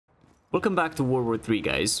Welcome back to World War III,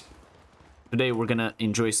 guys. Today we're gonna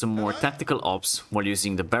enjoy some more tactical ops while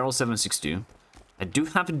using the Barrel 7.62. I do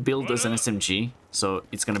have it built as an SMG, so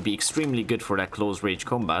it's gonna be extremely good for that close range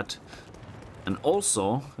combat. And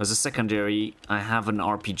also, as a secondary, I have an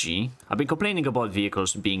RPG. I've been complaining about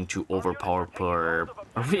vehicles being too overpowered for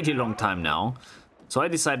a really long time now, so I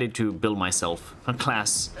decided to build myself a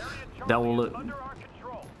class that will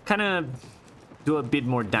kind of do a bit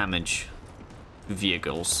more damage to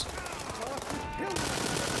vehicles.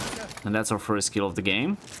 And that's our first skill of the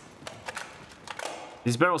game.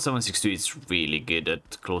 This Barrel 7.62 is really good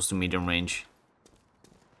at close to medium range.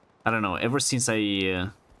 I don't know, ever since I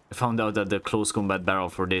found out that the close combat barrel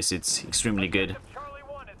for this, it's extremely good.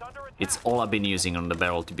 It's all I've been using on the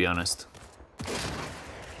barrel, to be honest.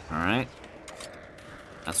 Alright.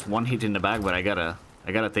 That's one hit in the back, but I gotta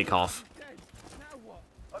take off.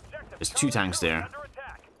 There's two tanks there.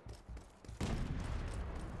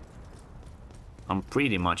 I'm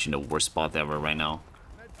pretty much in the worst spot ever right now.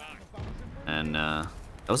 And that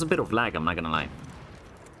was a bit of lag, I'm not gonna lie.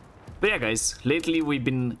 But yeah, guys, lately we've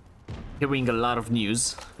been hearing a lot of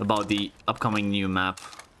news about the upcoming new map,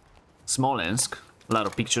 Smolensk. A lot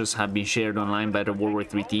of pictures have been shared online by the World War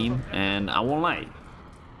III team, and I won't lie,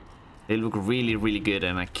 they look really, really good,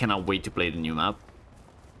 and I cannot wait to play the new map.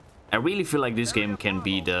 I really feel like this game can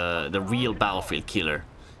be the real battlefield killer.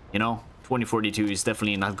 You know, 2042 is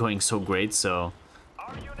definitely not going so great, so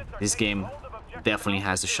this game definitely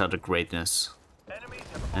has a shot at greatness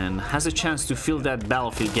and has a chance to fill that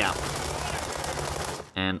battlefield gap.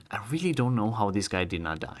 And I really don't know how this guy did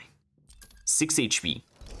not die. 6 HP.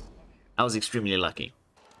 I was extremely lucky.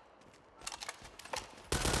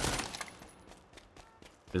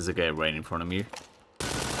 There's a guy right in front of me.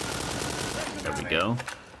 There we go.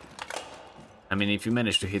 I mean, if you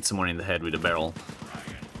manage to hit someone in the head with a barrel,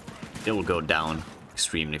 they will go down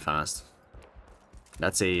extremely fast.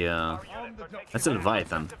 That's a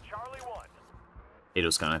Leviathan. Hate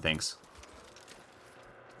those kind of things.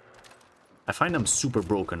 I find I'm super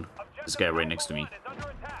broken. This guy right next to me.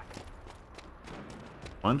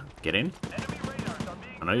 One, get in.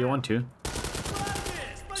 I know you want to.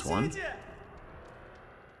 This one.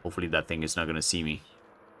 Hopefully that thing is not gonna see me.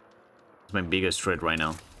 It's my biggest threat right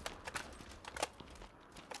now.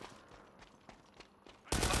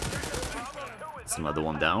 That's another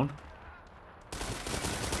one down.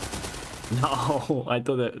 No, I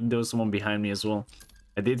thought that there was someone behind me as well.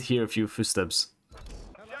 I did hear a few footsteps.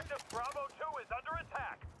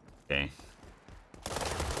 Okay.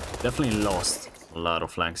 Definitely lost a lot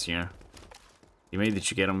of flags here. You made it,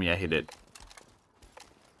 you get him? Yeah, he did.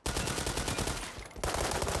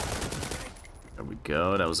 There we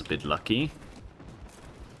go, that was a bit lucky.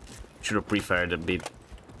 Should have pre-fired a bit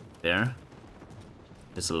there.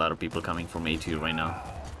 There's a lot of people coming from A2 right now.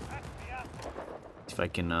 If I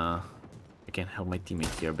can help my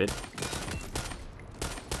teammate here a bit.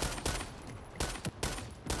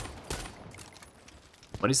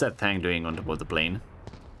 What is that tank doing on top of the plane?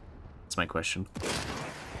 That's my question.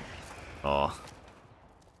 Oh.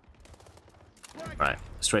 Alright,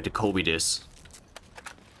 let's try to Kobe this.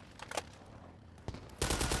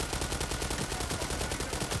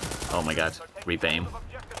 Oh my god, rip aim.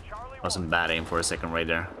 Wasn't bad aim for a second right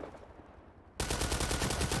there.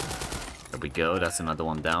 There we go, that's another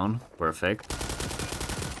one down. Perfect.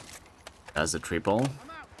 That's a triple.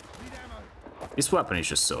 This weapon is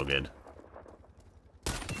just so good.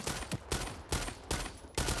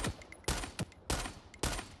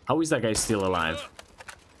 How is that guy still alive?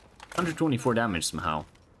 124 damage somehow.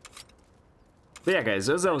 But yeah, guys,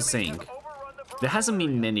 as I was saying, there hasn't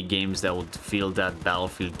been many games that would fill that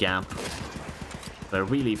battlefield gap. But I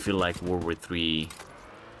really feel like World War III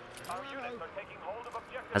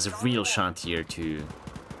has a real shot here to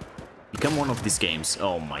become one of these games.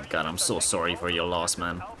 Oh my god, I'm so sorry for your loss,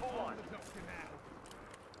 man.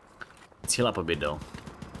 Let's heal up a bit though.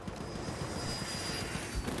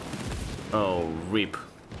 Oh, rip.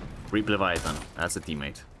 Rip Leviathan. That's a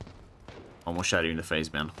teammate. Almost shot you in the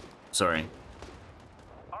face, man. Sorry.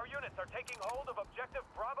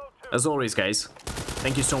 As always, guys,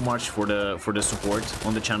 thank you so much for the support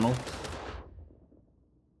on the channel.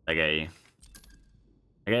 That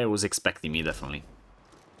guy was expecting me, definitely.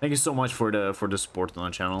 Thank you so much for the support on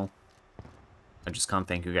the channel. I just can't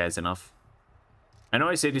thank you guys enough. I know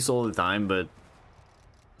I say this all the time, but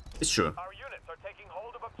it's true.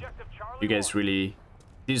 You guys really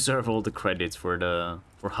deserve all the credits for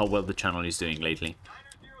how well the channel is doing lately.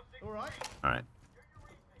 Alright.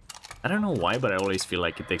 I don't know why, but I always feel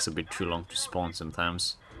like it takes a bit too long to spawn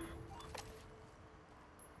sometimes.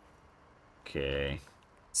 Okay.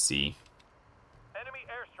 Let's see.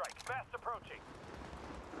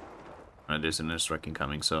 There's an airstrike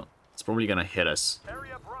incoming, so it's probably gonna hit us.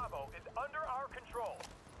 Area Bravo is under our control.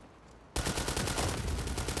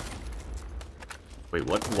 Wait,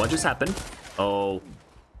 what just happened? Oh,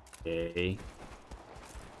 okay.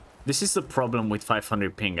 This is the problem with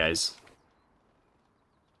 500 ping, guys.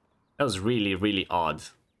 That was really, really odd.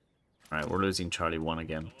 Alright, we're losing Charlie 1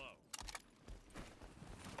 again.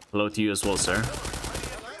 Hello to you as well, sir.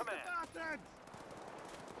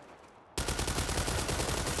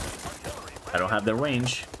 I don't have the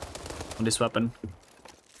range on this weapon.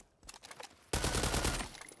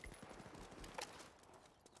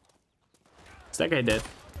 Is that guy dead?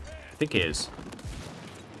 I think he is.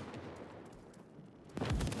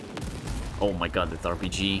 Oh my god, that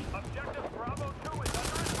RPG.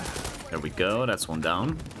 There we go, that's one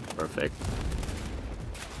down. Perfect.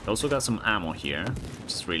 Also got some ammo here,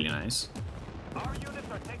 which is really nice.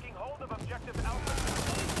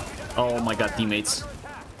 Oh my god, teammates.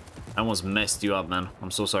 I almost messed you up, man.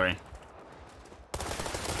 I'm so sorry.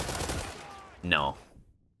 No.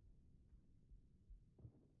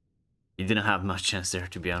 You didn't have much chance there,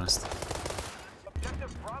 to be honest.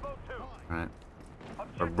 Alright.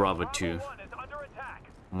 Or Bravo 2.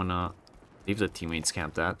 I'm gonna leave the teammates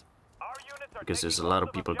camp that. Because there's a lot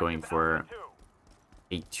of people going for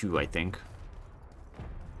A2, I think.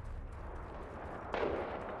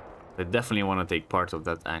 They definitely want to take part of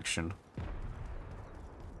that action.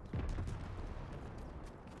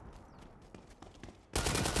 There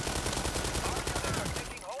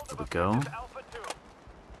we go.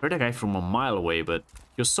 Heard a guy from a mile away, but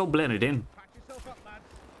he was so blended in.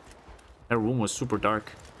 That room was super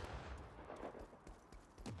dark.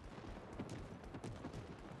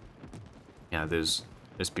 Yeah, there's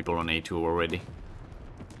people on A2 already.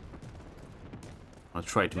 I'll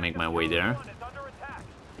try to make my way there.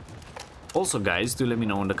 Also, guys, do let me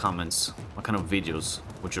know in the comments what kind of videos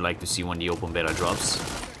would you like to see when the open beta drops.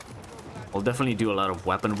 I'll definitely do a lot of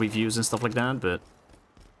weapon reviews and stuff like that, but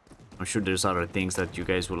I'm sure there's other things that you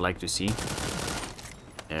guys would like to see.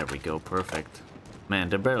 There we go, perfect. Man,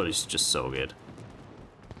 the barrel is just so good.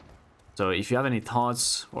 So if you have any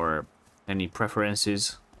thoughts or any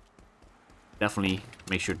preferences, definitely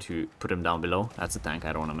make sure to put them down below. That's a tank,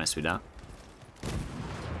 I don't want to mess with that.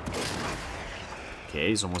 Okay,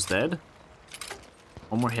 he's almost dead.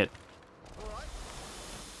 One more hit.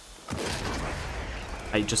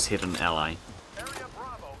 I just hit an ally.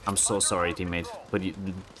 I'm so sorry, teammate, but you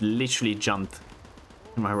literally jumped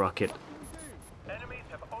in my rocket.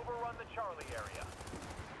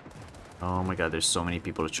 Oh my god, there's so many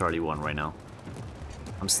people at Charlie 1 right now.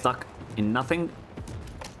 I'm stuck in nothing.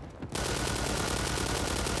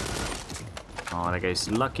 Oh, that guy's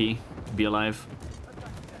lucky to be alive.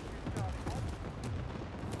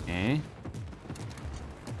 Okay.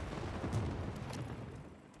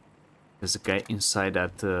 There's a guy inside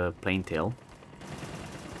that plane tail.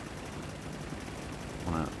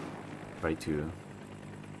 I wanna try to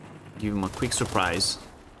give him a quick surprise.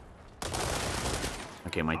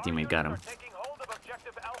 Okay, my teammate got him.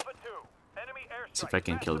 See if I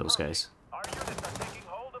can kill those guys.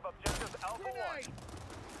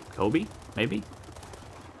 Kobe, maybe?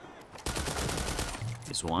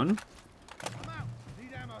 There's one.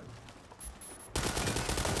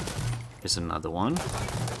 There's another one.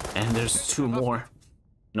 And there's two more.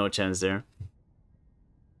 No chance there.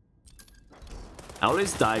 I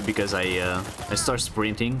always die because I start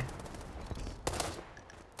sprinting.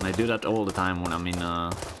 And I do that all the time when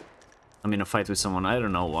I'm in a fight with someone. I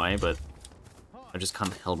don't know why, but I just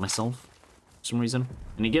can't help myself for some reason.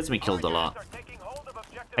 And he gets me killed a lot.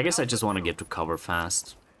 I guess I just want to get to cover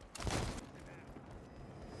fast.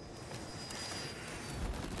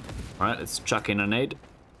 Alright, let's chuck in a nade.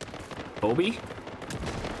 Kobe?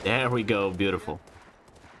 There we go, beautiful.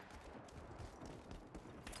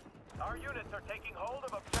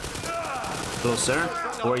 Hello, sir.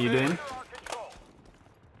 What are you doing?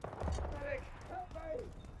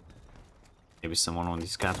 Maybe someone on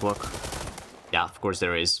this catwalk? Yeah, of course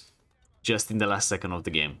there is. Just in the last second of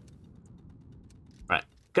the game. Right,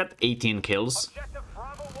 got 18 kills.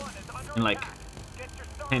 In like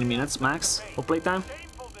 10 minutes max of playtime.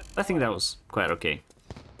 I think that was quite okay.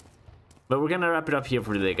 But we're gonna wrap it up here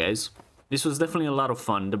for today, guys. This was definitely a lot of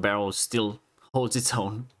fun. The barrel still holds its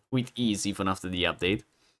own with ease even after the update.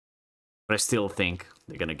 But I still think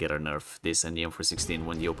they're gonna get a nerf this and the M416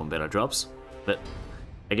 when the open beta drops. But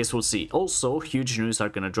I guess we'll see. Also, huge news are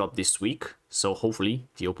gonna drop this week. So hopefully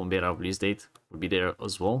the open beta release date will be there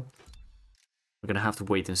as well. We're gonna have to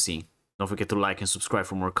wait and see. Don't forget to like and subscribe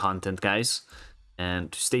for more content, guys.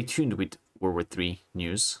 And stay tuned with World War III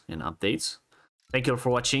news and updates. Thank you all for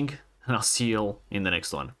watching, and I'll see you all in the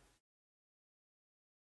next one.